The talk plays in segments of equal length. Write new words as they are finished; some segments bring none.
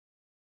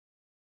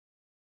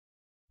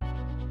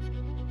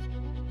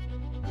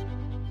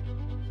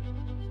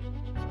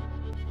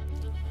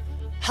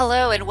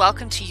Hello and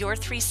welcome to Your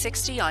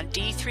 360 on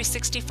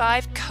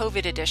D365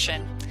 COVID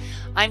Edition.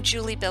 I'm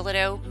Julie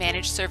Bilodeau,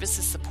 Managed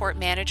Services Support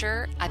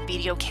Manager at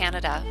BDO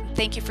Canada.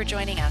 Thank you for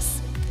joining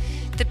us.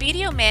 The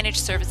BDO Managed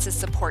Services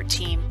Support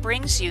Team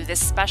brings you this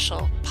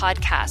special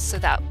podcast so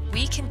that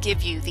we can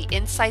give you the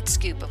inside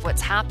scoop of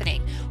what's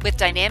happening with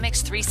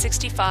Dynamics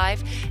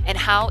 365 and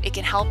how it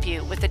can help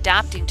you with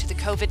adapting to the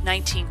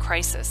COVID-19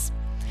 crisis.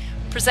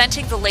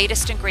 Presenting the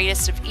latest and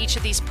greatest of each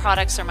of these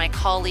products are my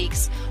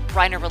colleagues,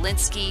 Rainer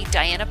Walensky,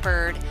 Diana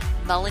Bird,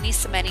 Melanie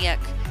Semeniuk,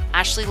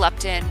 Ashley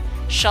Lupton,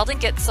 Sheldon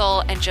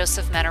Gitzel, and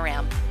Joseph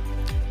Menaram.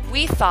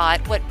 We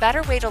thought, what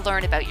better way to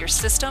learn about your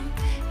system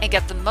and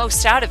get the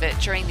most out of it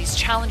during these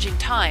challenging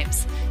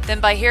times than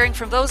by hearing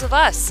from those of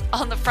us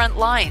on the front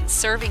lines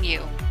serving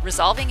you,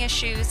 resolving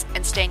issues,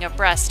 and staying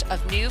abreast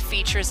of new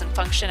features and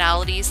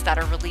functionalities that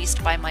are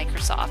released by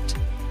Microsoft.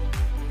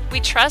 We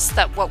trust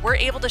that what we're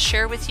able to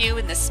share with you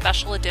in this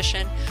special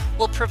edition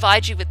will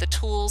provide you with the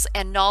tools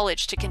and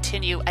knowledge to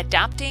continue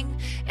adapting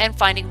and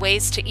finding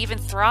ways to even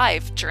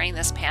thrive during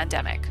this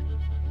pandemic.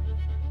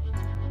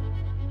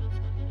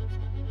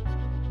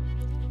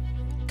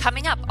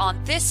 Coming up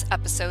on this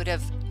episode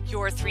of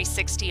Your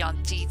 360 on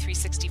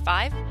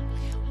D365,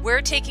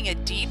 we're taking a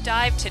deep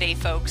dive today,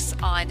 folks,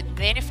 on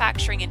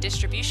manufacturing and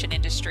distribution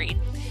industry.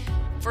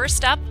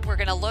 First up, we're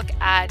going to look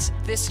at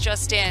this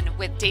just in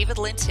with David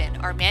Linton,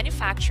 our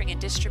manufacturing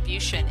and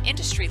distribution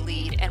industry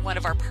lead and one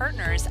of our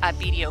partners at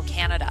BDO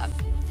Canada.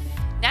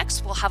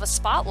 Next, we'll have a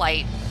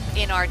spotlight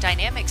in our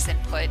Dynamics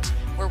input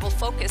where we'll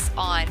focus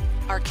on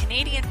our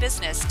Canadian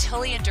business,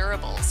 Tilley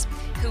Endurables,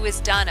 who has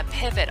done a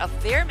pivot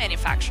of their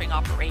manufacturing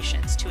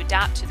operations to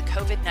adapt to the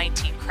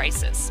COVID-19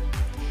 crisis.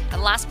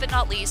 And last but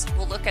not least,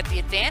 we'll look at the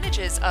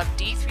advantages of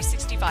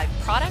D365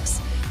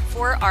 products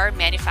for our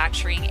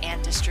manufacturing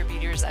and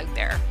distributors out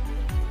there.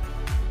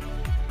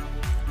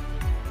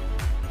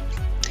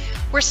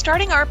 We're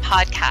starting our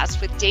podcast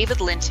with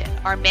David Linton,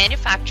 our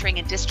manufacturing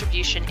and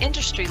distribution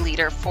industry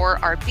leader for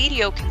our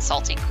BDO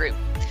Consulting Group.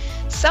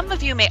 Some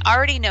of you may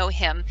already know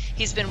him.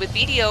 He's been with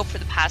BDO for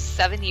the past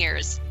 7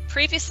 years.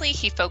 Previously,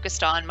 he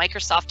focused on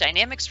Microsoft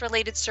Dynamics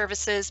related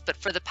services, but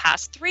for the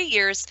past 3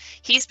 years,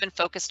 he's been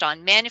focused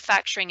on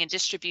manufacturing and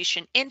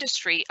distribution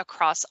industry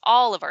across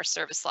all of our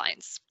service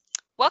lines.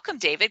 Welcome,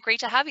 David. Great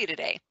to have you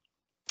today.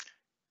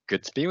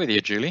 Good to be with you,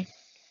 Julie.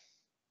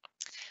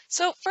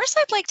 So first,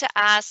 I'd like to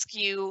ask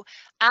you,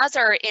 as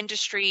our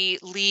industry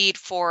lead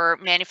for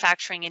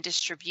manufacturing and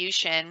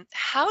distribution,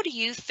 how do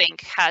you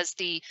think has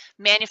the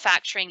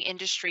manufacturing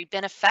industry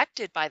been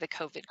affected by the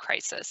COVID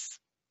crisis?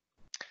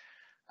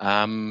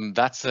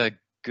 That's a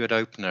good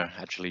opener,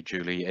 actually,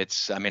 Julie.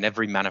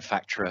 Every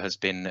manufacturer has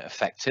been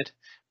affected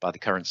by the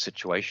current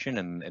situation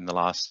in the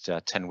last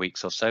 10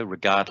 weeks or so,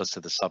 regardless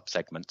of the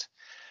subsegment.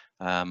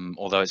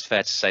 Although it's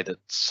fair to say that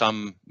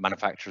some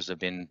manufacturers have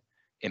been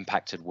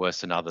impacted worse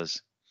than others.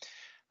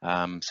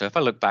 So if I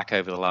look back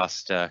over the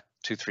last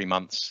 2-3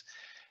 months,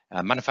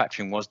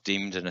 manufacturing was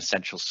deemed an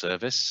essential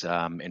service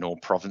in all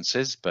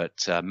provinces,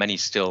 but many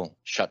still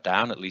shut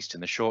down, at least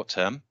in the short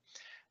term,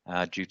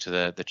 due to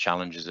the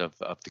challenges of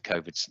the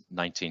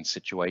COVID-19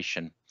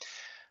 situation.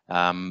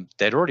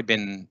 They'd already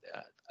been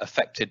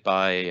affected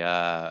by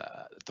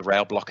the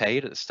rail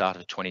blockade at the start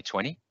of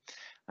 2020.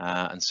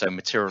 And so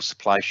material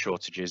supply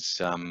shortages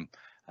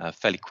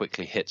fairly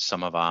quickly hit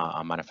some of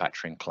our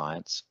manufacturing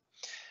clients.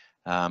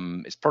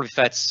 It's probably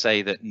fair to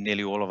say that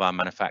nearly all of our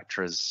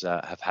manufacturers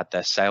have had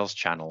their sales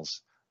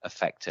channels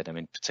affected.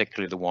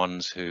 Particularly the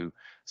ones who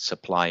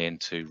supply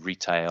into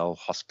retail,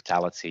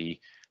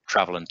 hospitality,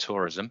 travel and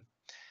tourism.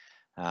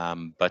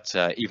 But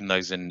even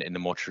those in the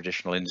more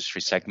traditional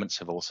industry segments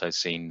have also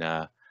seen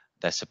their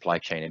supply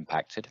chain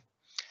impacted.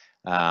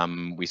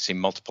 We've seen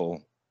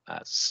multiple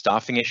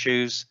staffing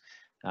issues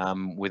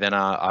within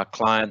our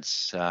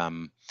clients,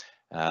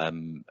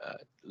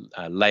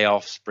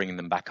 layoffs, bringing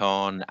them back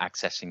on,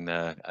 accessing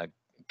the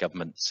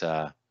government's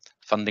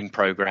funding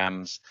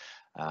programs.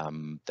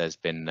 There's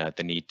been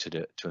the need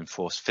to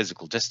enforce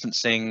physical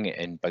distancing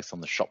in both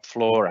on the shop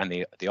floor and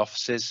the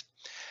offices.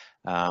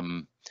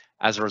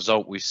 As a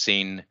result, we've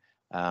seen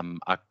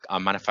our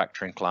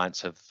manufacturing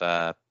clients have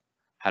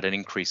had an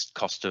increased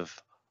cost of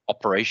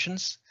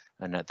operations,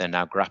 and they're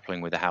now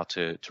grappling with how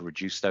to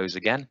reduce those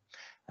again.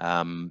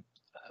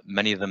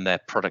 Many of them, their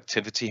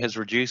productivity has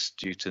reduced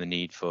due to the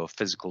need for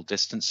physical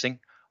distancing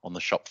on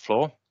the shop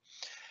floor.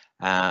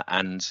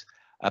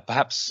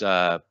 Perhaps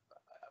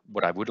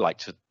what I would like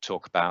to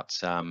talk about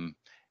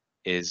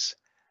is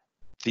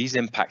these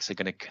impacts are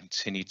going to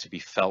continue to be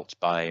felt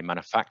by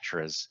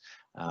manufacturers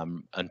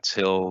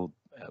until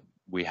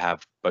we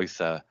have both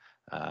an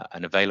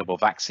available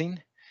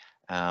vaccine,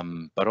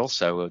 but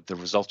also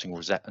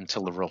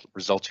until the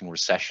resulting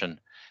recession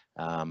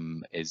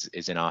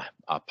is in our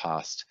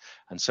past.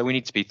 And so we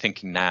need to be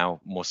thinking now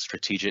more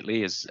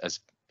strategically as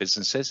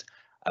businesses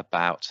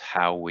about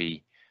how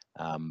we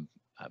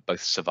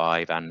both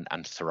survive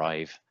and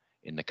thrive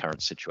in the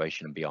current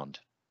situation and beyond.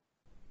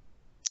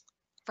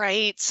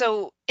 Right.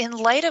 So, in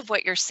light of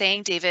what you're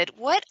saying, David,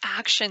 what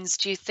actions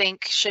do you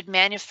think should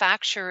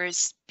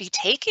manufacturers be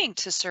taking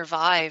to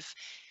survive?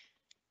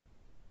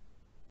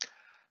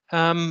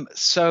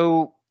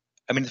 So,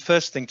 I mean, the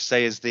first thing to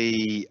say is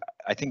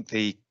I think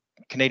the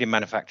Canadian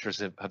manufacturers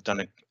have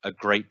done a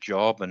great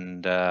job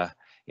and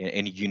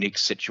in a unique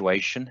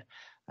situation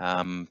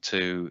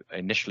to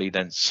initially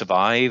then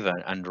survive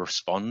and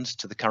respond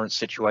to the current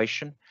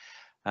situation.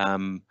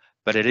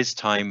 But it is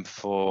time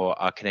for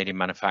our Canadian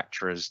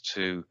manufacturers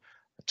to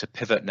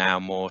pivot now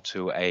more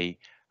to a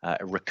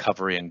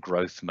recovery and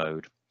growth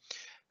mode.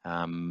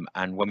 And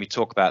when we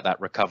talk about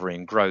that recovery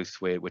and growth,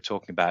 we're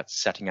talking about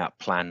setting out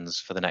plans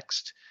for the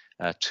next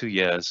 2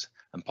 years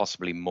and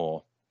possibly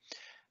more.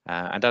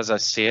 And as I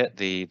see it,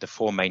 the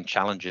four main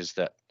challenges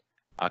that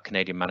our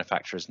Canadian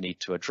manufacturers need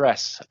to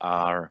address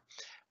are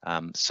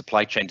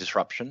supply chain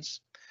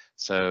disruptions.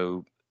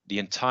 So the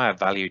entire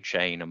value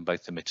chain on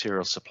both the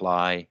material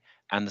supply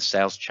and the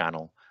sales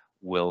channel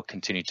will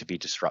continue to be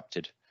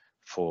disrupted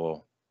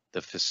for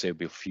the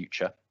foreseeable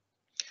future.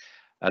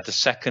 The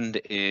second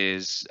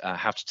is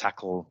how to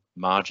tackle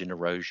margin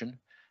erosion.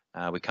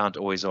 We can't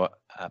always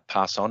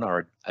pass on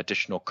our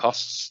additional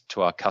costs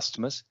to our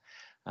customers,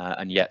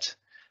 and yet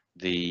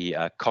the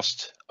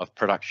cost of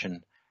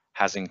production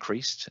has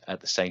increased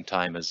at the same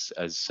time as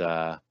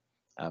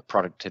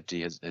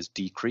productivity has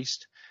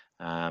decreased,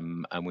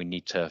 and we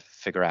need to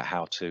figure out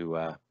how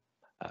to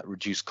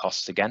reduce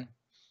costs again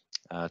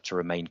to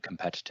remain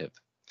competitive.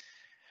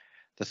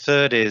 The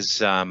third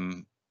is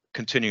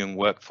continuing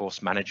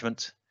workforce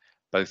management,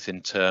 both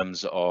in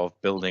terms of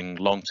building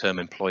long-term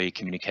employee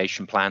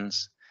communication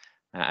plans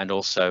and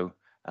also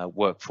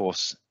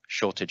workforce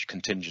shortage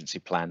contingency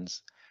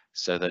plans,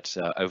 so that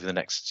over the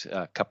next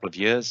couple of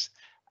years,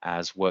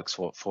 as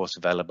workforce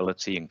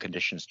availability and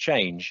conditions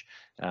change,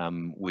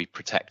 we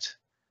protect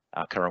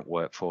our current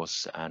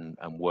workforce and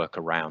work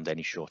around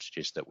any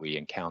shortages that we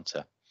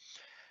encounter.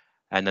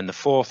 And then the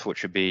fourth,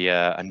 which would be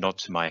a nod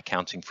to my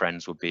accounting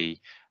friends, would be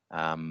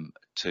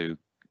to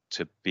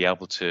be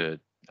able to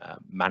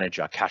manage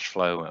our cash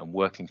flow and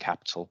working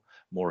capital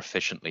more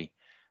efficiently,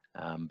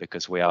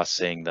 because we are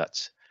seeing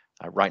that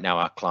right now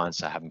our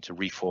clients are having to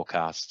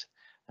reforecast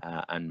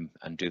and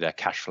do their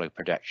cash flow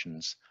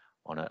projections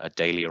on a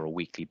daily or a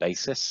weekly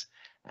basis,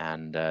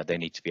 and they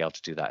need to be able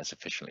to do that as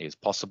efficiently as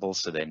possible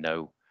so they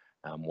know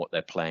what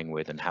they're playing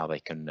with and how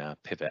they can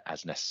pivot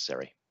as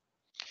necessary.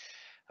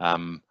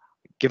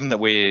 Given that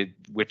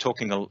we're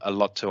talking a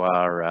lot to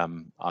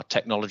our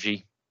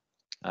technology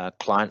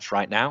clients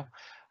right now,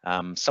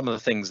 some of the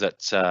things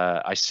that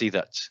I see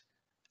that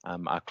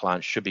our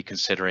clients should be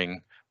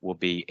considering will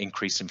be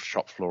increasing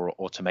shop floor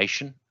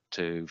automation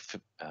to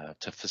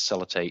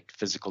facilitate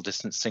physical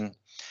distancing,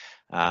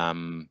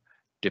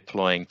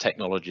 deploying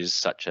technologies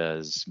such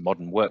as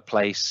modern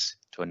workplace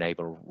to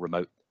enable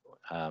remote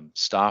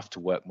staff to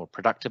work more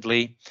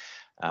productively,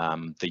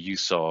 the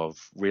use of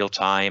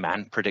real-time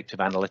and predictive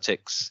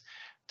analytics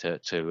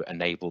to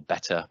enable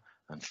better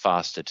and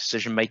faster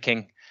decision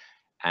making,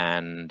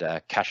 and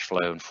cash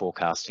flow and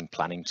forecasting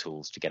planning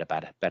tools to get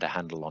a better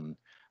handle on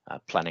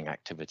planning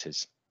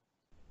activities.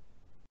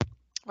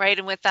 Right,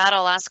 and with that,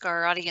 I'll ask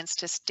our audience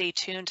to stay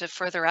tuned to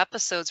further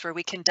episodes where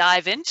we can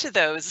dive into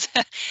those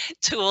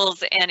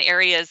tools and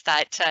areas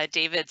that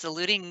David's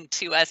alluding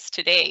to us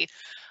today.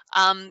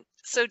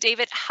 So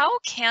David, how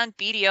can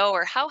BDO,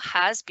 or how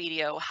has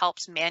BDO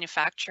helped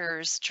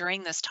manufacturers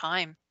during this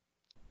time?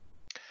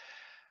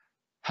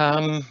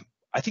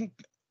 I think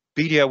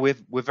BDO,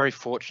 we're very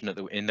fortunate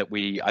in that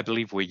I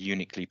believe we're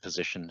uniquely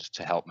positioned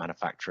to help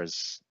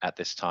manufacturers at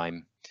this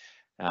time.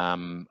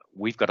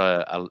 We've got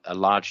a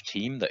large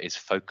team that is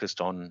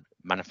focused on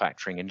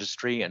manufacturing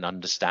industry and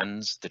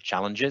understands the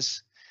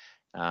challenges.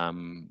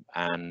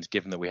 And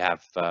given that we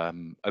have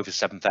over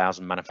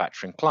 7,000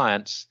 manufacturing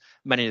clients,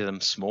 many of them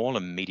small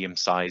and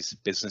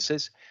medium-sized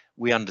businesses,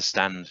 we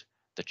understand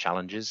the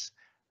challenges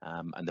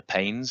and the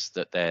pains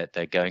that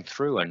they're going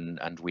through,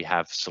 and we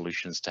have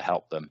solutions to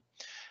help them.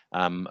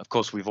 Of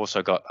course, we've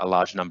also got a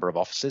large number of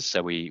offices,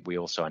 so we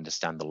also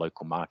understand the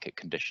local market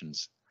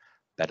conditions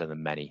better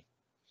than many.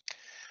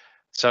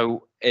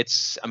 So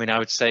I mean, I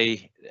would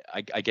say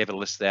I gave a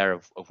list there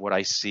of what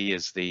I see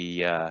as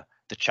the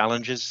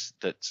challenges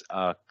that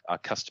our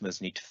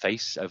customers need to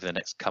face over the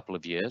next couple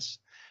of years.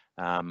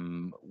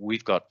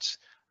 We've got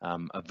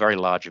a very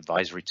large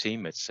advisory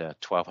team. It's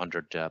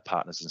 1,200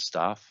 partners and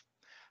staff,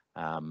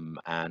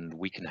 and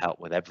we can help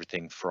with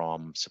everything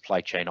from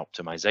supply chain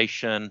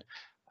optimization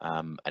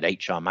and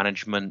HR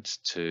management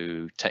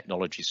to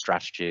technology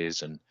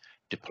strategies and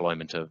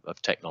deployment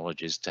of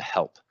technologies to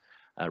help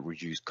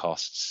reduce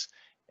costs,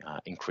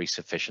 increase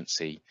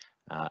efficiency,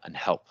 and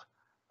help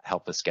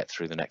us get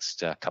through the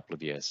next couple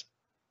of years.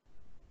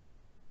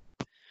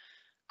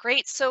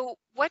 Great. So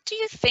what do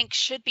you think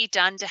should be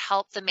done to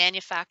help the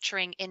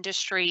manufacturing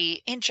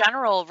industry in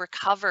general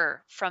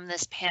recover from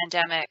this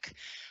pandemic,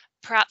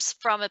 perhaps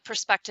from a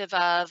perspective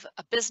of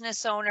a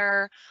business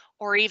owner,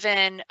 or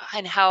even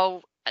in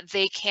how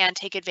they can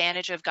take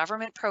advantage of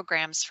government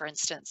programs, for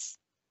instance?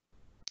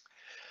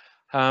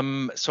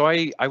 So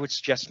I would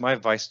suggest my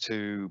advice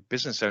to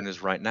business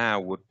owners right now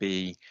would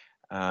be,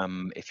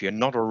 if you're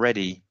not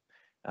already,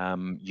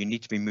 you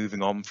need to be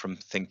moving on from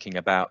thinking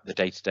about the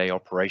day-to-day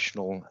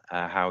operational,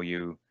 how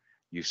you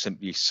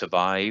simply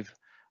survive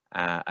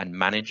and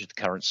manage the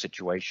current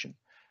situation,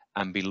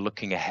 and be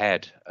looking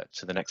ahead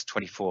to the next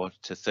 24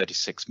 to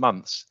 36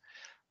 months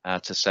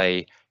to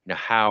say,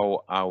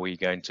 how are we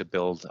going to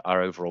build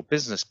our overall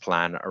business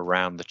plan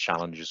around the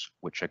challenges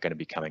which are going to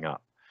be coming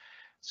up.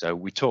 So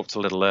we talked a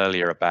little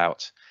earlier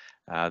about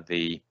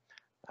the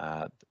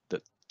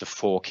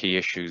 4 key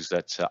issues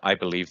that I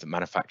believe that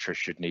manufacturers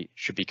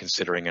should be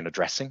considering and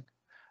addressing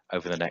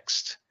over the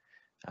next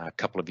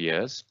couple of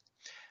years.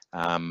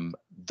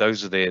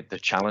 Those are the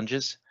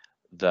challenges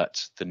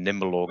that the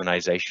nimble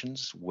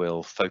organizations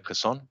will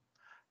focus on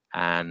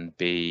and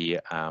be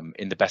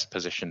in the best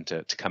position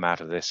to come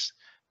out of this,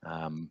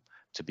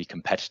 to be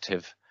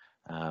competitive,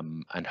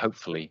 and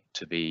hopefully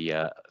to be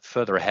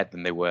further ahead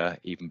than they were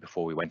even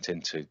before we went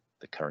into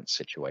the current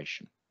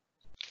situation.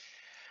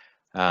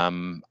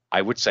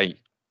 I would say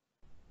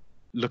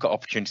look at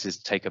opportunities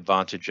to take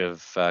advantage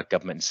of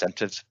government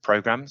incentives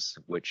programs,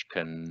 which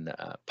can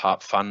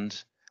part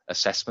fund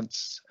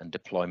assessments and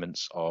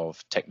deployments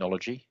of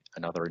technology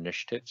and other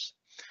initiatives.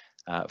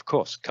 Of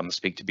course, come and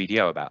speak to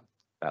BDO about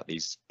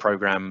these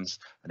programs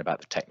and about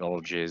the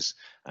technologies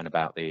and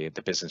about the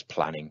business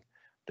planning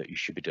that you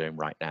should be doing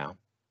right now.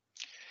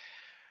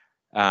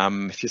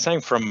 If you're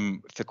saying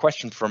from the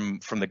question from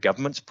the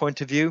government's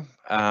point of view,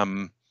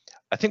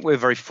 I think we're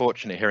very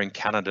fortunate here in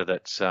Canada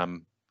that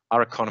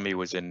our economy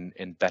was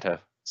in better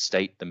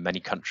state than many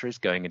countries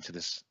going into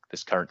this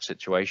current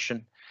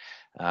situation.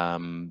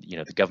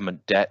 The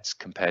government debt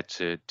compared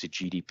to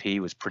GDP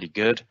was pretty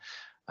good.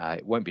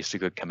 It won't be so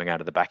good coming out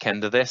of the back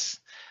end of this.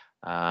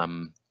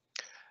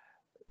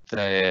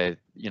 The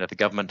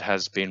government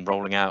has been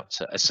rolling out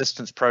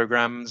assistance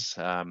programs.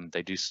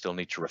 They do still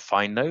need to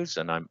refine those,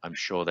 and I'm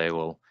sure they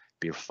will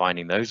be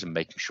refining those and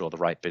making sure the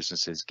right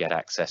businesses get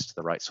access to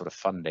the right sort of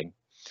funding.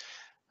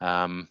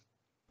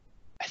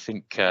 I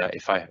think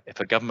if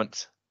a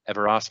government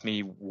ever asked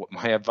me what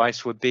my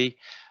advice would be,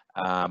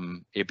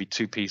 it'd be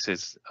 2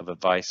 pieces of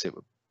advice.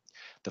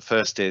 The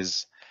first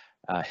is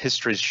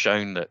history has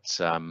shown that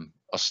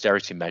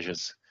austerity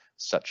measures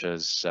such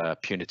as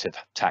punitive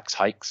tax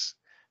hikes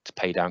to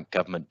pay down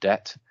government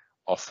debt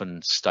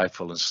often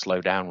stifle and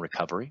slow down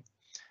recovery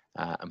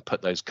and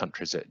put those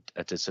countries at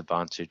a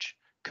disadvantage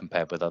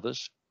compared with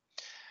others.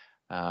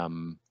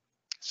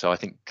 So I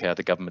think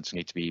the governments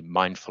need to be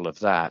mindful of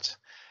that.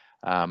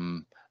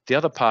 The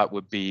other part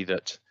would be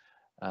that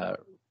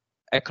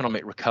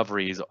economic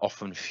recovery is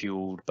often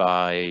fueled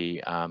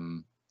by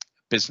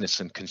business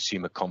and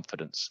consumer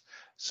confidence.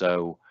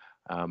 So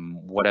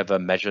whatever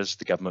measures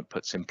the government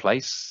puts in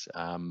place,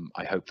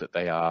 I hope that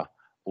they are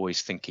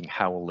always thinking,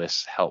 how will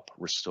this help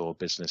restore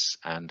business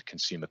and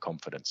consumer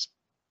confidence?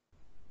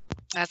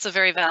 That's a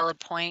very valid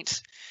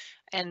point.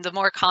 And the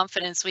more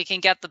confidence we can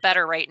get, the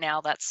better right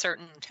now, that's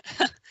certain.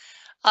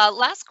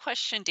 Last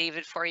question,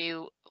 David, for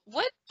you.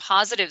 What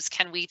positives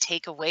can we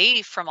take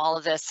away from all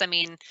of this? I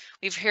mean,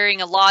 we're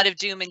hearing a lot of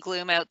doom and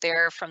gloom out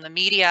there from the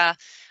media,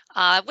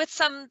 with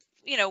some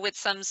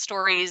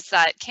stories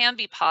that can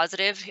be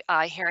positive,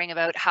 hearing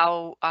about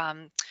how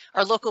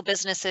our local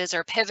businesses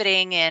are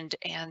pivoting and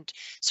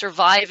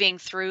surviving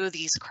through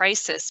these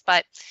crises.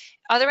 But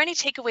are there any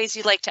takeaways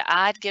you'd like to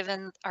add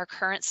given our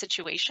current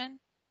situation?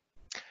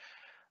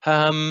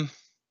 Yeah,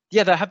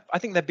 I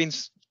think there've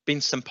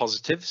been some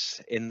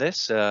positives in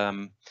this.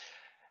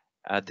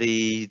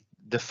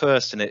 The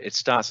first, and it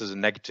starts as a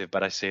negative,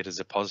 but I see it as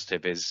a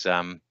positive, is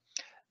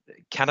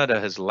Canada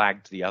has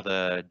lagged the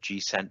other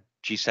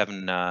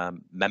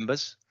G7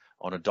 members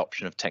on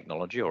adoption of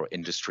technology or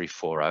Industry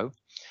 4.0.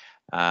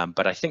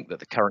 But I think that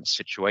the current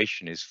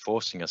situation is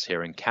forcing us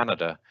here in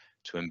Canada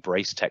to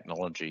embrace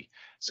technology.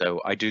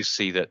 So I do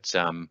see that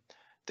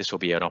this will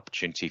be an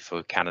opportunity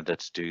for Canada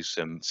to do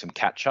some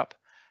catch up,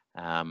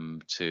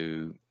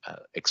 to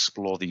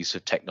explore the use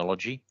of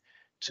technology,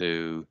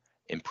 to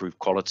improve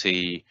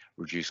quality,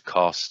 reduce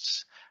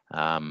costs,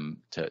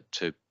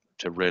 to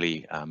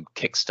really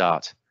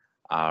kickstart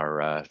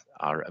our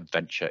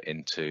venture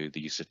into the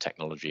use of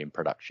technology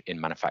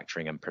in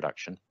manufacturing and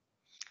production.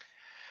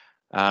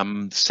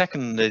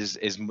 Second is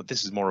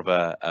this is more of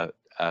a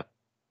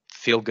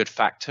feel-good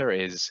factor,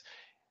 is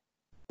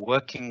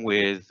working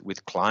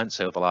with clients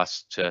over the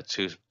last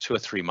 2 or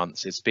 3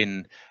 months. It's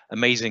been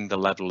amazing the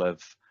level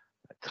of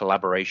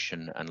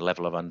collaboration and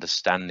level of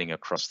understanding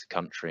across the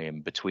country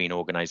and between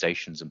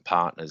organizations and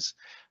partners.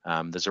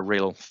 There's a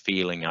real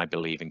feeling, I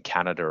believe, in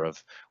Canada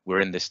of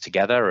we're in this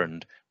together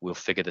and we'll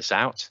figure this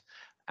out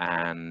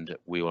and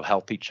we will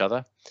help each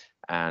other,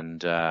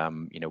 and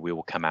we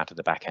will come out of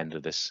the back end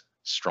of this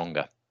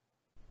stronger.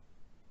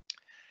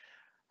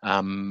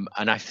 And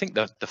I think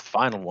that the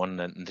final one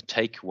and the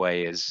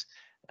takeaway is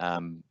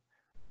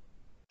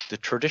the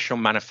traditional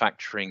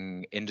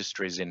manufacturing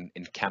industries in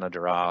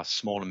Canada are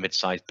small and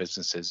mid-sized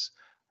businesses,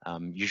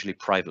 usually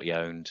privately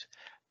owned,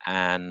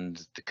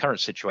 and the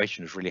current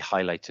situation has really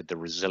highlighted the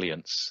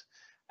resilience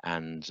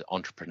and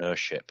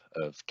entrepreneurship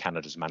of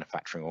Canada's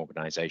manufacturing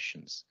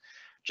organizations.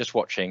 Just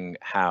watching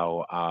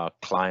how our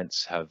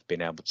clients have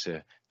been able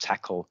to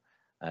tackle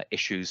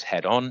issues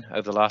head on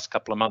over the last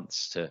couple of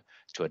months,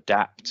 to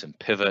adapt and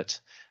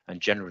pivot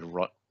and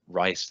generally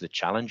rise to the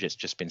challenge. It's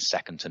just been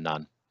second to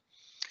none.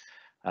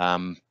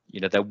 You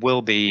know, there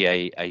will be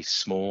a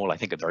small, I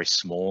think a very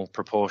small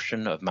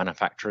proportion of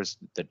manufacturers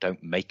that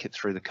don't make it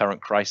through the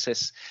current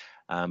crisis,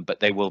 but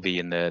they will be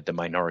in the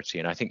minority,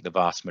 and I think the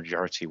vast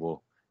majority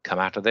will come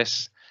out of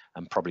this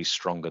and probably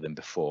stronger than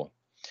before.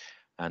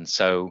 And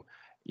so,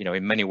 you know,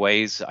 in many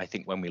ways, I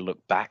think when we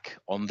look back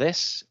on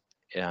this,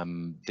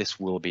 this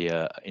will be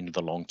in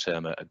the long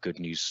term a good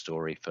news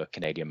story for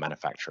Canadian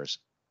manufacturers.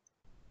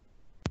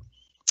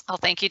 Oh,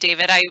 thank you,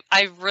 David.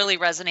 I really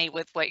resonate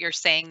with what you're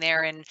saying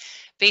there. And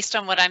based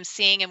on what I'm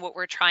seeing and what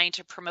we're trying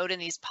to promote in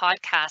these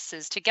podcasts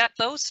is to get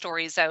those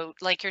stories out,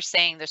 like you're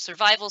saying, the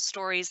survival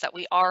stories that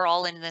we are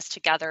all in this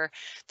together.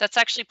 That's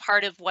actually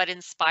part of what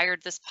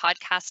inspired this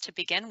podcast to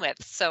begin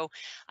with. So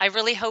I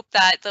really hope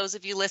that those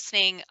of you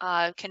listening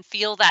can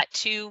feel that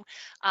too,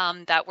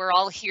 that we're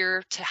all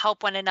here to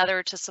help one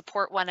another, to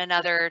support one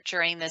another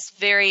during this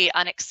very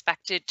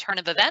unexpected turn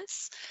of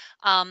events.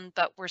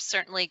 But we're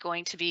certainly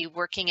going to be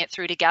working it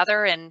through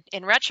together. And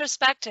in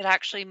retrospect, it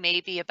actually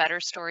may be a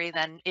better story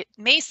than it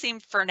may seem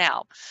for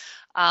now.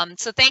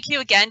 So thank you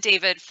again,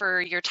 David,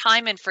 for your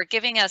time and for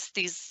giving us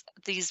these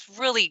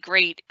really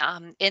great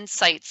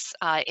insights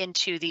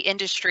into the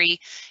industry.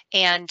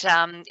 And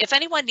if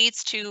anyone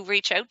needs to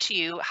reach out to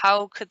you,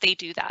 how could they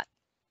do that?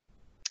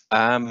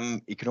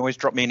 You can always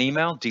drop me an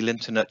email,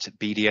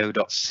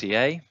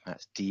 dlinton@bdo.ca.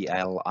 That's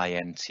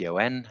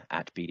DLINTON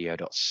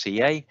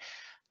 @bdo.ca.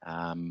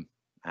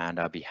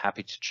 And I'll be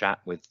happy to chat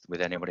with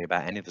anybody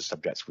about any of the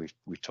subjects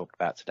we've talked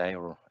about today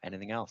or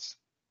anything else.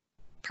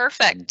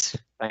 Perfect.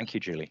 And thank you,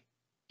 Julie.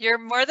 You're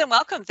more than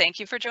welcome. Thank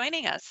you for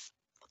joining us.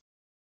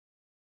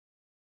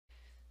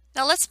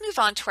 Now let's move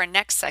on to our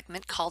next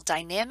segment called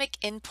Dynamic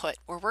Input,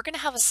 where we're going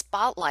to have a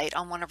spotlight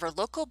on one of our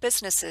local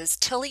businesses,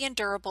 Tilley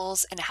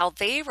Endurables, and how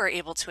they were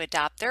able to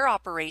adapt their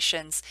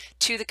operations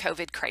to the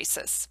COVID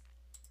crisis.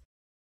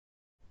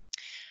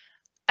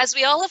 As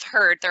we all have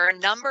heard, there are a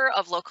number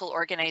of local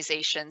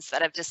organizations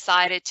that have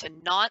decided to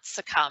not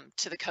succumb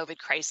to the COVID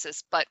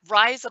crisis, but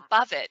rise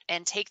above it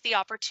and take the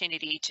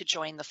opportunity to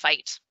join the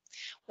fight.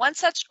 One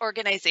such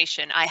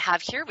organization I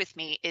have here with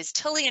me is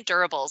Tilley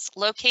Endurables,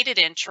 located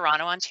in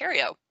Toronto,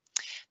 Ontario.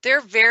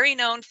 They're very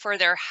known for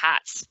their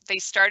hats. They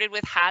started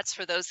with hats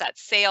for those that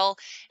sail,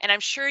 and I'm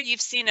sure you've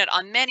seen it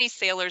on many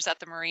sailors at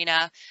the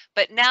marina,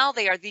 but now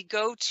they are the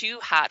go-to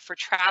hat for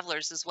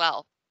travelers as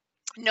well.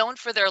 Known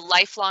for their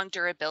lifelong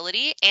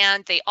durability,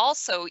 and they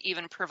also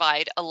even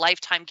provide a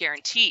lifetime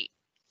guarantee.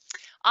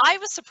 I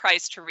was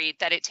surprised to read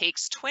that it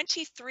takes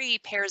 23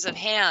 pairs of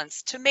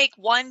hands to make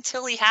one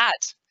Tilley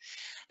hat.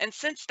 And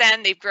since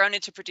then, they've grown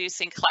into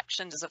producing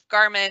collections of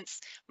garments,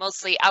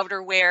 mostly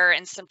outerwear,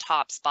 and some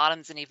tops,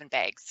 bottoms, and even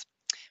bags.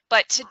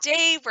 But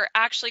today, we're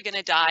actually going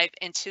to dive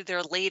into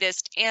their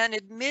latest and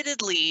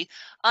admittedly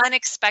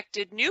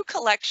unexpected new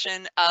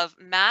collection of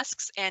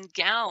masks and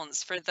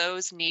gowns for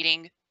those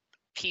needing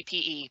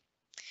PPE.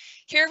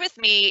 Here with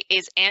me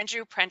is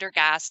Andrew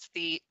Prendergast,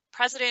 the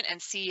President and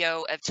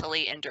CEO of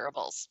Tilley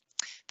Endurables.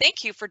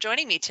 Thank you for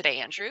joining me today,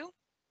 Andrew.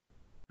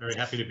 Very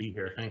happy to be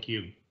here. Thank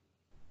you.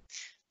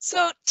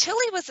 So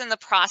Tilley was in the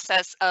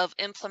process of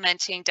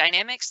implementing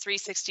Dynamics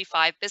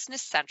 365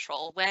 Business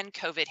Central when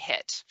COVID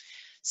hit.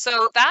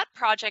 So that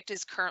project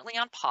is currently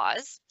on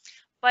pause.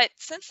 But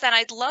since then,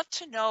 I'd love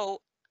to know,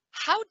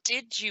 how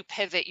did you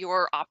pivot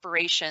your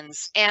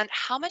operations and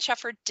how much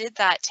effort did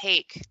that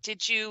take?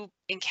 Did you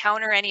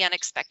encounter any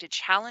unexpected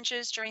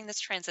challenges during this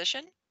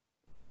transition?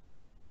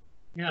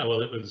 Yeah,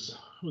 well, it was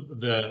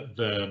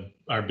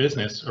our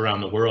business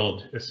around the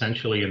world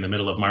essentially in the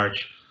middle of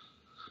March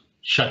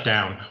shut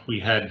down. We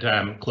had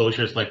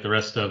closures like the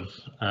rest of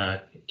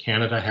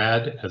Canada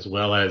had, as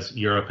well as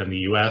Europe and the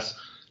US,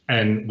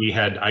 and we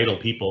had idle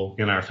people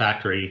in our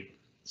factory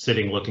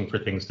sitting looking for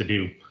things to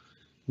do.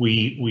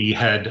 We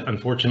had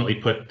unfortunately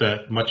put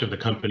much of the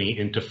company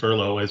into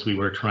furlough as we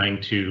were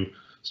trying to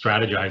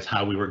strategize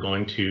how we were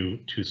going to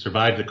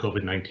survive the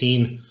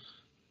COVID-19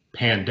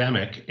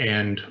 pandemic,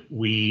 and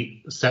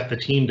we set the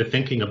team to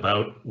thinking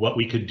about what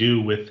we could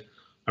do with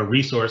a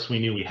resource we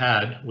knew we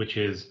had, which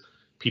is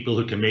people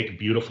who can make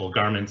beautiful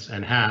garments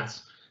and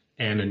hats,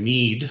 and a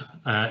need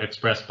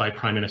expressed by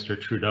Prime Minister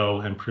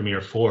Trudeau and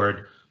Premier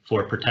Ford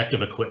for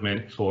protective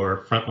equipment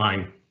for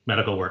frontline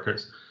medical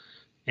workers.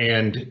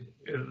 And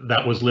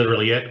that was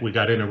literally it. We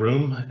got in a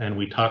room and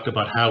we talked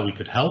about how we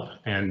could help,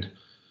 and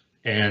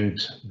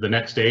the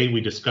next day we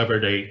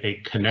discovered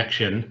a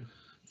connection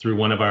through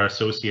one of our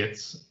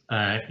associates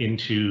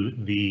into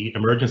the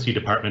emergency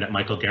department at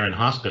Michael Garron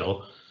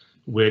Hospital,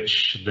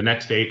 which the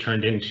next day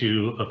turned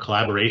into a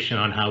collaboration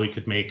on how we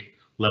could make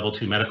level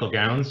 2 medical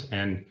gowns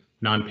and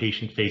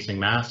non-patient facing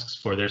masks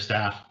for their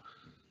staff.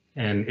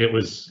 And it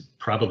was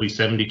probably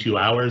 72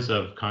 hours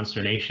of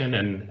consternation,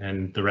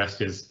 and the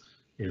rest is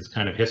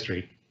kind of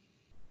history.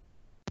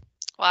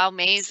 Wow,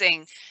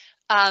 amazing.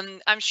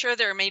 I'm sure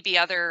there may be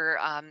other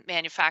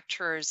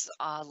manufacturers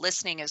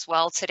listening as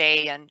well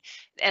today,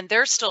 and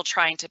they're still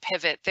trying to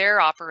pivot their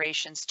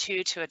operations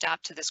too to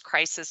adapt to this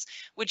crisis.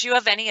 Would you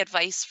have any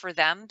advice for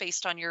them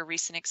based on your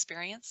recent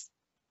experience?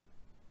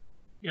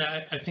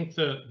 Yeah, I think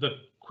the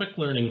quick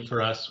learning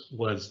for us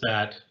was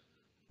that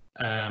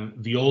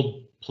the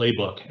old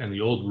playbook and the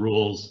old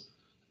rules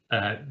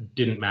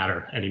didn't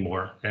matter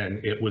anymore,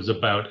 and it was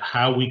about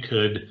how we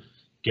could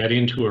get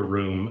into a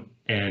room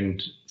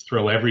and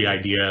throw every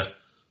idea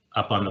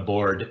up on the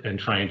board and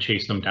try and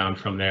chase them down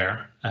from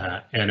there.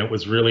 And it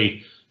was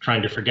really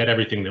trying to forget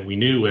everything that we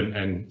knew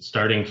and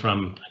starting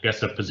from, I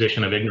guess, a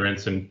position of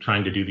ignorance and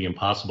trying to do the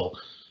impossible.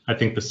 I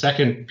think the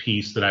second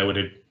piece that I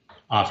would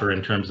offer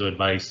in terms of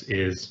advice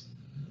is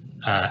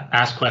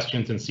ask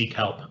questions and seek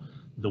help.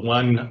 The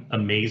one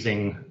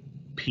amazing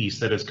piece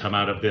that has come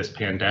out of this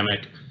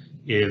pandemic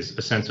is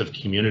a sense of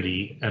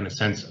community and a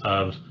sense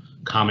of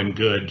common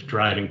good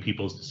driving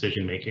people's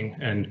decision making.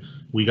 And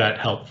we got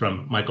help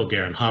from Michael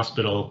Garron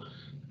Hospital.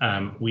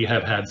 We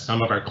have had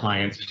some of our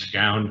clients in the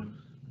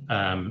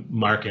gown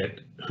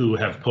market who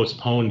have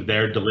postponed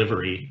their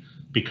delivery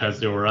because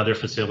there were other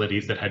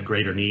facilities that had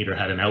greater need or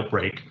had an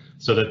outbreak,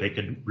 so that they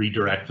could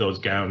redirect those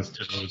gowns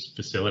to those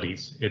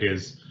facilities.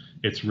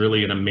 It's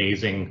really an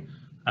amazing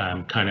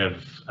kind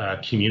of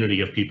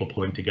community of people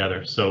pulling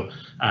together. So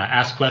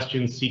ask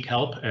questions, seek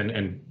help,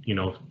 and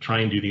try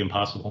and do the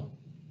impossible.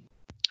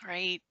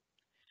 Right.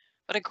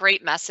 What a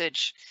great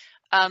message.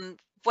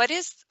 What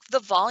is the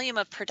volume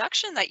of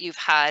production that you've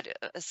had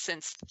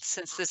since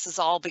this has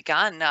all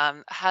begun?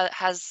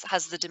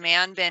 Has the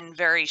demand been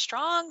very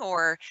strong,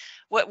 or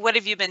what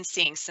have you been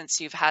seeing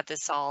since you've had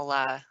this all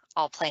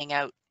playing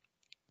out?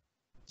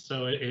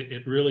 So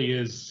it really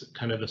is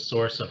kind of the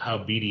source of how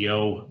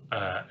BDO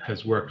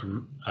has worked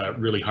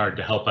really hard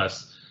to help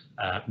us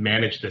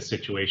manage this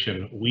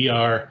situation. We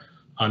are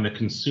on the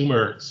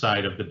consumer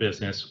side of the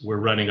business. We're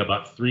running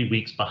about 3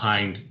 weeks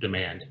behind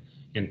demand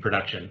in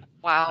production.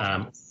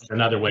 Wow.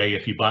 Another way,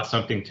 if you bought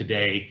something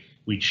today,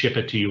 we'd ship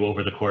it to you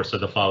over the course of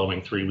the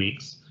following 3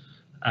 weeks.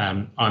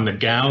 On the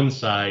gown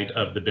side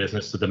of the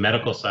business, so the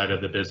medical side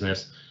of the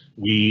business,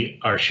 we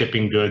are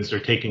shipping goods or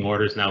taking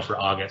orders now for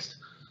August.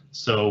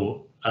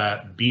 So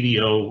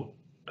BDO,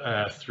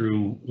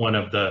 through one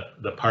of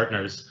the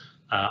partners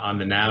on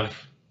the NAV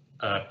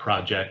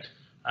project,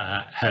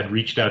 had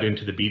reached out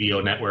into the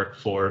BDO network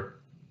for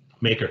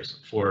makers,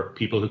 for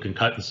people who can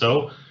cut and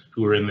sew,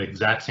 who are in the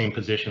exact same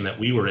position that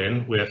we were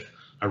in, with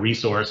a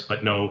resource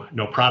but no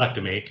product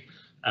to make.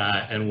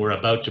 And we're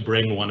about to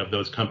bring one of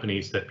those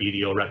companies that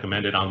BDO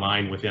recommended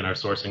online within our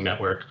sourcing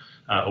network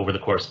over the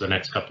course of the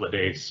next couple of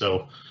days.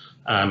 So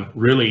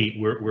really,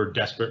 we're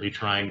desperately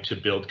trying to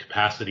build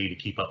capacity to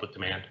keep up with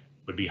demand,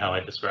 would be how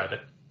I'd describe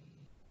it.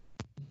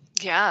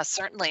 Yeah,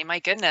 certainly. My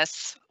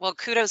goodness. Well,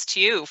 kudos to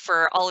you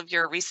for all of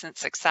your recent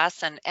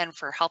success and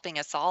for helping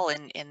us all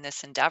in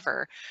this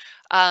endeavor.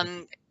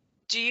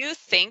 Do you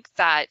think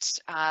that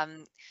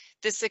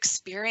this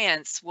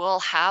experience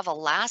will have a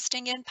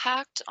lasting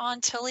impact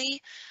on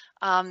Tilley?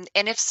 And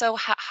if so,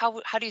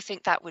 how do you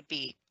think that would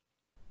be?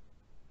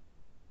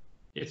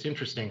 It's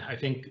interesting. I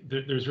think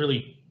there's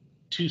really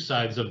two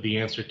sides of the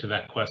answer to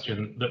that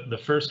question. The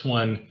first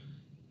one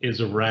is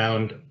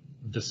around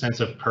the sense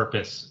of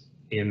purpose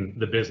in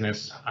the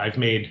business. I've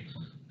made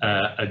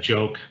a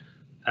joke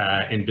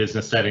in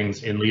business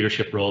settings, in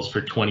leadership roles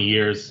for 20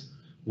 years,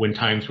 when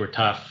times were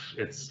tough.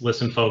 It's,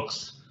 listen,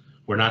 folks,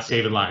 we're not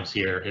saving lives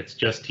here. It's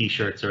just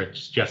t-shirts or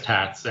it's just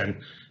hats. And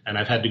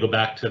I've had to go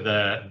back to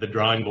the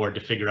drawing board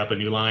to figure up a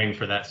new line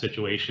for that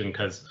situation,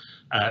 because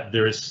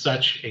there is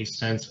such a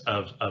sense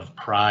of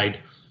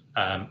pride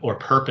or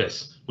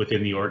purpose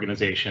within the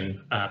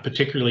organization,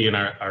 particularly in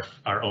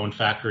our own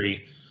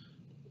factory.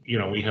 You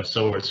know, we have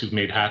sewers who've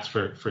made hats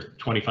for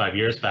 25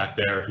 years back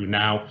there, who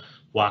now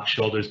walk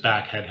shoulders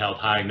back, head held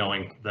high,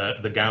 knowing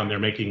the gown they're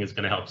making is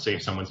going to help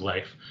save someone's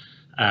life.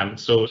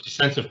 So a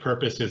sense of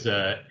purpose is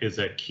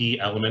a key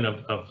element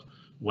of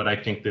what I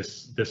think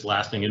this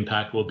lasting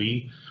impact will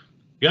be.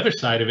 The other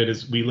side of it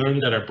is we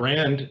learned that our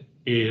brand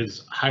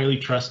is highly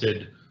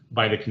trusted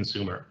by the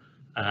consumer.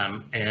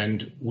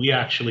 And we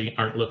actually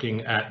aren't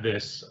looking at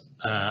this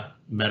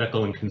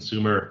medical and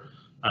consumer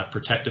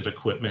protective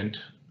equipment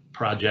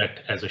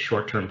project as a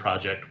short-term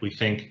project. We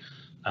think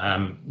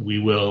we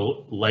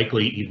will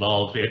likely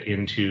evolve it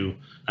into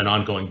an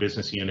ongoing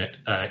business unit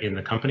in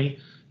the company,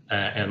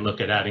 and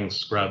look at adding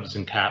scrubs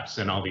and caps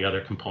and all the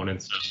other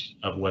components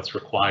of what's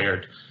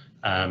required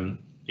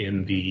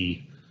in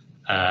the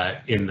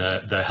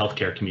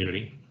healthcare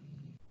community.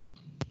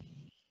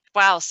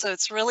 Wow, so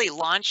it's really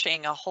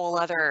launching a whole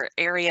other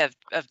area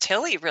of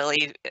Tilley,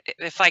 really,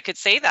 if I could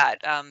say that.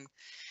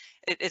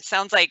 It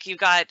sounds like you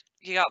got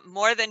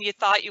more than you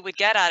thought you would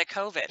get out of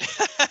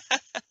COVID.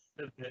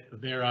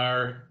 There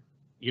are,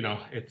 you know,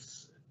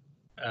 it's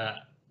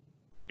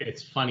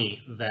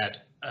funny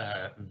that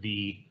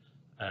the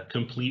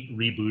complete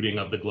rebooting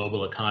of the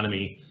global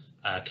economy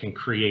can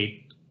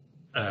create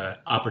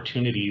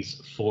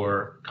opportunities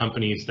for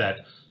companies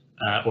that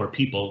or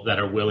people that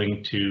are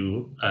willing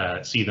to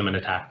see them and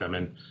attack them.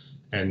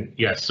 And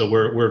yes, so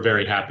we're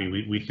very happy.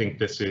 We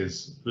think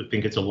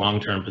it's a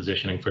long-term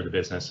positioning for the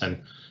business,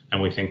 and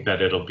we think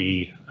that it'll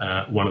be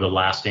one of the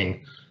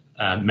lasting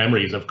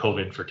memories of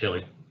COVID for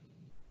Tilley.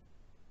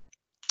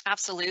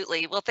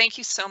 Absolutely. Well, thank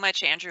you so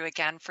much, Andrew,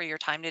 again, for your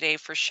time today,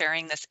 for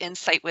sharing this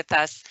insight with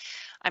us.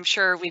 I'm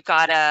sure we've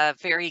got a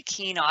very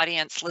keen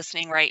audience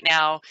listening right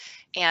now,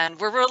 and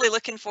we're really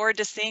looking forward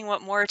to seeing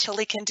what more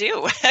Tilley can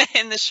do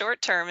in the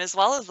short term as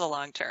well as the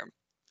long term.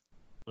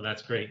 Well,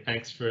 that's great.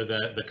 Thanks for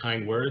the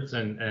kind words,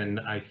 and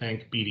I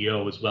thank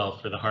BDO as well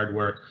for the hard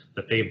work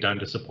that they've done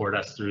to support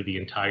us through the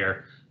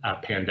entire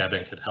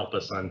pandemic and help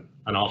us on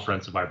all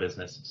fronts of our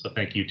business. So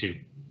thank you too.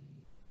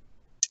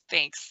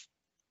 Thanks.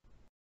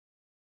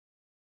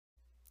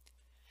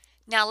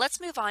 Now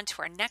let's move on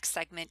to our next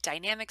segment,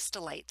 Dynamics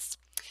Delights.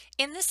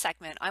 In this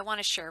segment, I want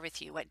to share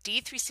with you what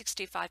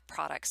D365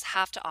 products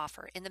have to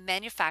offer in the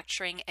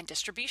manufacturing and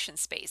distribution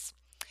space.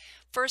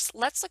 First,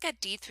 let's look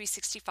at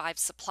D365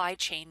 supply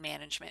chain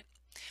management.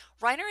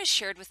 Reiner has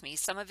shared with me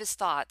some of his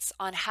thoughts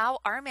on how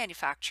our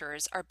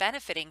manufacturers are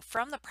benefiting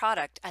from the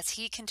product as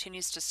he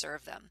continues to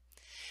serve them.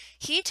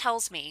 He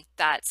tells me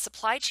that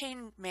supply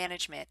chain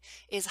management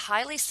is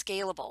highly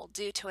scalable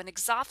due to an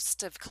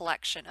exhaustive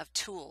collection of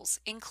tools,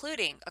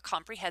 including a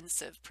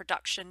comprehensive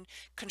production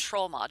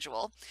control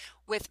module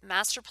with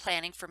master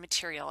planning for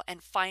material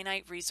and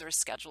finite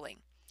resource scheduling.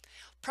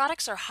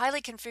 Products are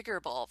highly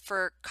configurable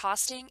for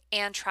costing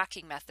and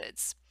tracking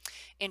methods.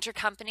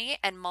 Intercompany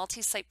and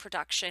multi-site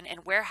production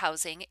and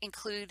warehousing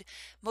include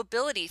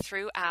mobility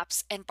through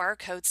apps and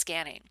barcode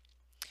scanning.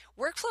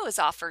 Workflow is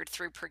offered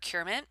through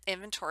procurement,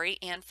 inventory,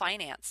 and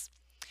finance.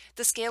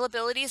 The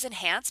scalability is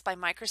enhanced by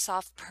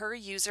Microsoft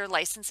per-user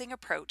licensing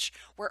approach,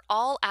 where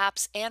all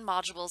apps and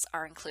modules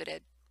are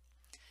included.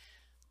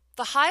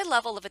 The high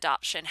level of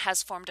adoption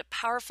has formed a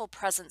powerful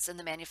presence in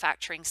the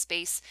manufacturing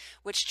space,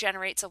 which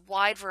generates a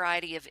wide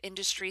variety of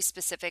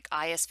industry-specific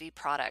ISV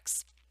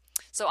products.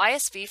 So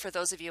ISV, for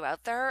those of you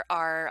out there,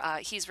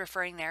 he's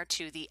referring there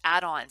to the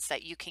add-ons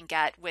that you can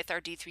get with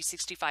our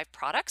D365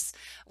 products.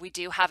 We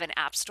do have an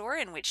app store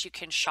in which you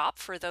can shop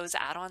for those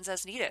add-ons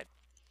as needed.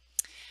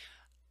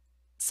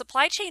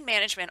 Supply chain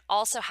management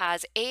also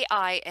has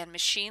AI and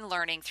machine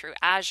learning through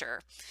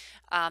Azure.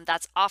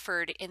 That's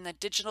offered in the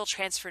digital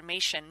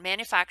transformation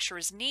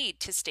manufacturers need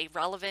to stay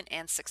relevant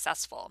and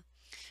successful.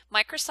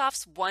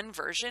 Microsoft's One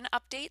version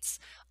updates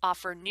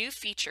offer new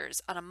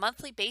features on a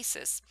monthly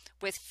basis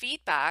with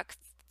feedback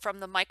from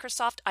the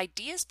Microsoft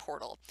Ideas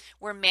portal,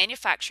 where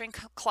manufacturing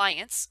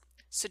clients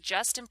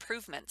suggest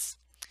improvements.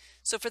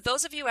 So for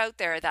those of you out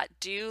there that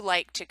do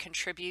like to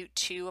contribute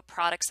to a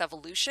product's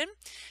evolution,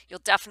 you'll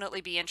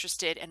definitely be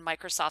interested in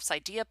Microsoft's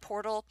Idea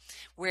portal,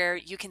 where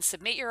you can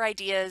submit your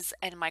ideas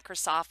and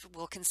Microsoft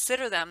will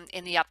consider them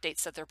in the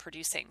updates that they're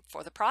producing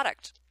for the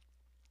product.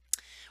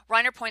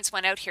 Reiner points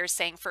one out here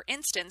saying, for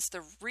instance,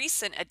 the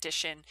recent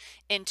addition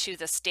into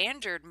the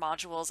standard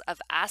modules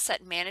of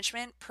asset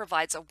management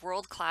provides a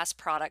world-class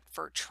product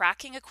for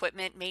tracking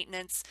equipment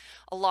maintenance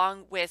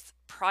along with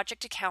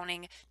project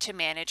accounting to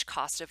manage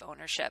cost of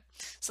ownership.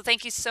 So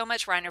thank you so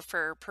much, Reiner,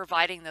 for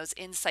providing those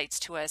insights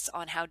to us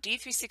on how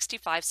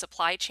D365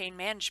 supply chain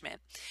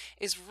management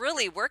is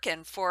really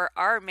working for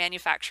our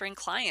manufacturing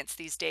clients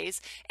these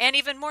days, and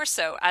even more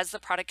so as the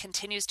product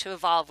continues to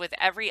evolve with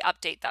every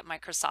update that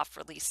Microsoft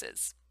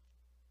releases.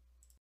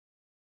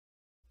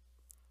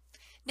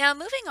 Now,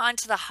 moving on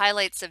to the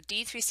highlights of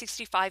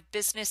D365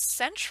 Business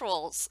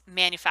Central's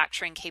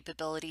manufacturing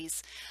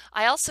capabilities,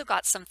 I also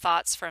got some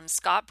thoughts from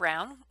Scott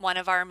Brown, one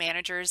of our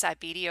managers at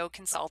BDO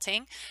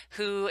Consulting,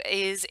 who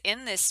is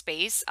in this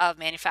space of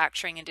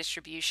manufacturing and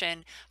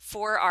distribution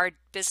for our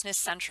Business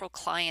Central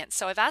clients.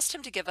 So I've asked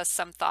him to give us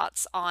some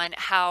thoughts on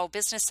how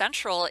Business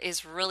Central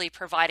is really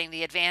providing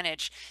the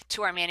advantage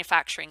to our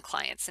manufacturing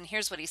clients. And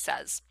here's what he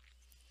says.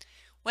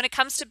 When it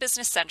comes to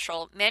Business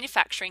Central,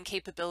 manufacturing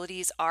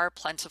capabilities are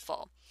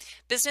plentiful.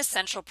 Business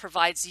Central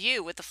provides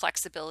you with the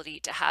flexibility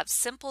to have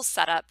simple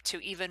setup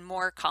to even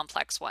more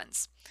complex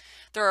ones.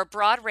 There are a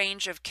broad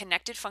range of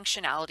connected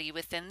functionality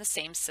within the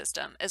same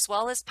system, as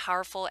well as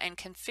powerful and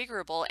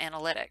configurable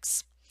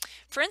analytics.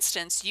 For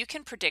instance, you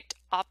can predict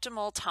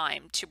optimal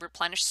time to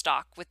replenish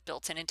stock with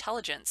built-in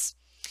intelligence.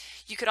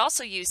 You could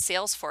also use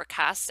sales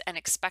forecasts and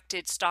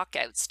expected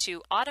stockouts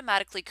to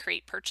automatically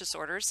create purchase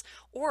orders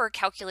or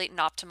calculate and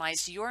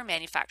optimize your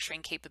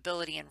manufacturing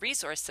capability and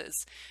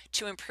resources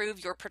to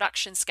improve your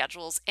production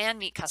schedules and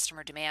meet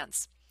customer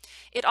demands.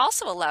 It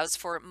also allows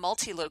for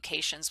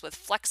multi-locations with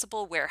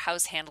flexible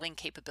warehouse handling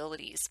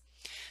capabilities.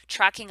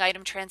 Tracking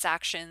item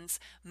transactions,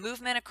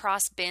 movement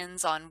across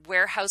bins on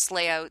warehouse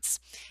layouts,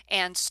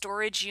 and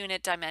storage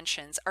unit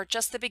dimensions are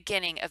just the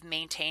beginning of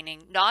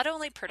maintaining not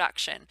only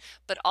production,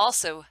 but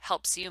also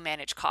helps you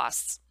manage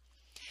costs.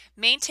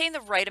 Maintain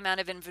the right amount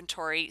of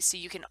inventory so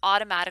you can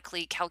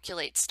automatically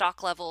calculate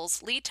stock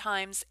levels, lead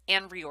times,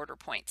 and reorder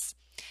points.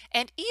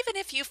 And even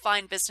if you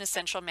find Business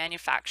Central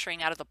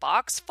manufacturing out of the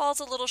box falls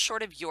a little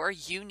short of your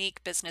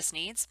unique business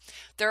needs,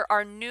 there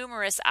are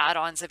numerous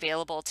add-ons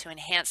available to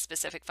enhance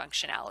specific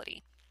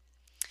functionality.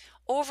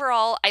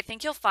 Overall, I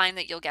think you'll find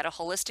that you'll get a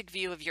holistic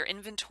view of your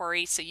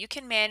inventory so you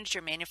can manage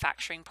your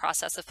manufacturing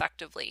process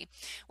effectively,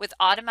 with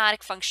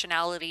automatic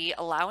functionality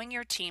allowing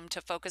your team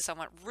to focus on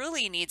what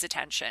really needs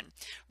attention,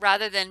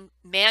 rather than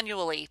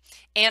manually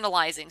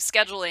analyzing,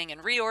 scheduling,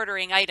 and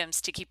reordering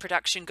items to keep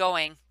production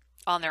going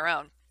on their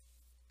own.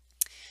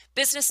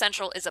 Business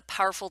Central is a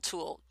powerful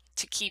tool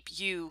to keep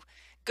you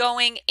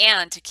going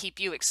and to keep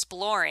you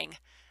exploring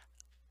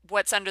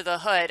what's under the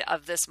hood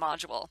of this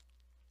module.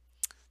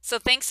 So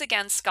thanks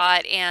again,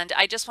 Scott. And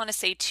I just want to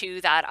say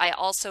too that I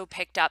also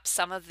picked up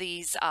some of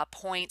these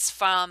points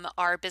from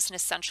our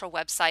Business Central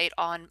website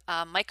on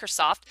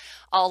Microsoft.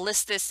 I'll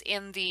list this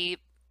in the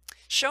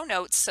show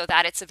notes so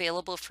that it's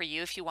available for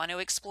you if you want to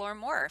explore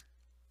more.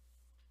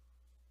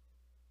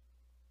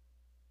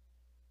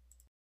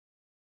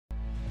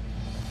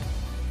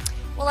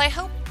 Well, I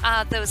hope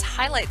those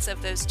highlights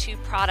of those two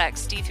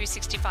products,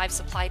 D365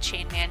 Supply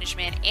Chain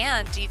Management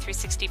and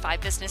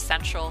D365 Business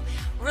Central,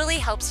 really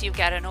helps you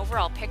get an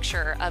overall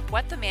picture of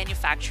what the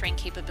manufacturing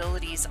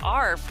capabilities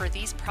are for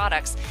these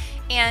products,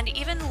 and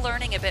even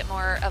learning a bit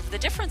more of the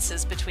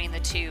differences between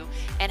the two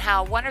and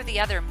how one or the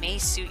other may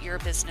suit your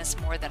business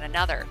more than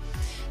another.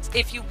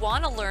 If you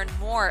want to learn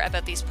more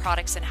about these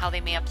products and how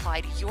they may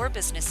apply to your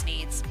business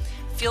needs,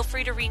 feel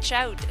free to reach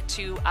out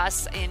to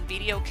us in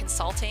BDO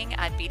Consulting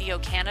at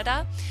BDO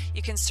Canada.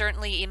 You can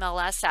certainly email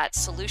us at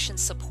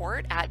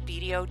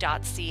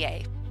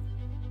solutionsupport@bdo.ca.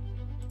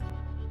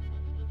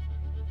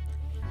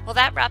 Well,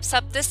 that wraps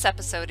up this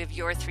episode of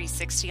Your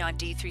 360 on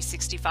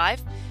D365.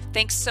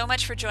 Thanks so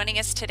much for joining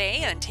us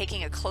today and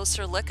taking a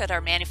closer look at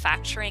our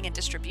manufacturing and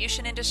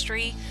distribution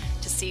industry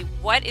to see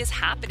what is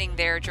happening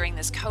there during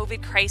this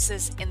COVID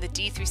crisis in the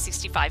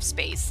D365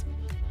 space.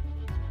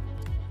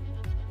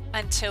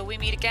 Until we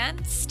meet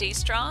again, stay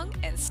strong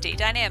and stay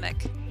dynamic.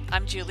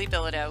 I'm Julie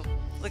Bilodeau.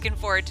 Looking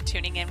forward to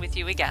tuning in with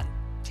you again.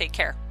 Take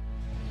care.